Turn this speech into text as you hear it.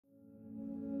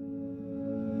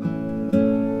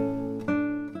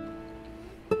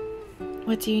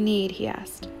What do you need? He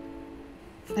asked.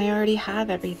 I already have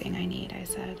everything I need, I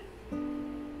said.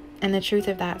 And the truth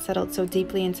of that settled so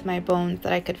deeply into my bones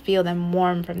that I could feel them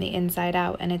warm from the inside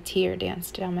out, and a tear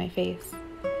danced down my face.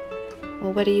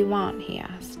 Well, what do you want? He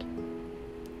asked.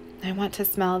 I want to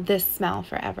smell this smell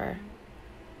forever.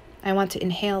 I want to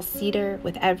inhale cedar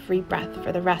with every breath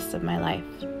for the rest of my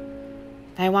life.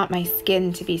 I want my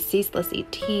skin to be ceaselessly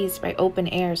teased by open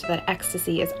air so that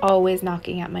ecstasy is always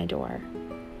knocking at my door.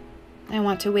 I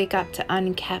want to wake up to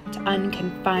unkept,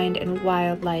 unconfined, and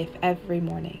wild life every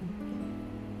morning.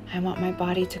 I want my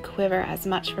body to quiver as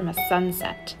much from a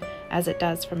sunset as it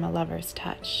does from a lover's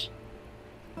touch.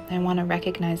 I want to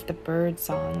recognize the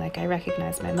birdsong like I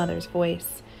recognize my mother's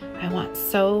voice. I want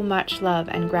so much love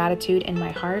and gratitude in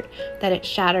my heart that it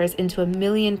shatters into a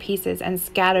million pieces and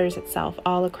scatters itself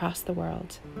all across the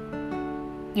world.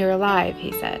 You're alive,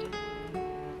 he said.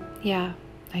 Yeah,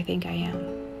 I think I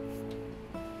am.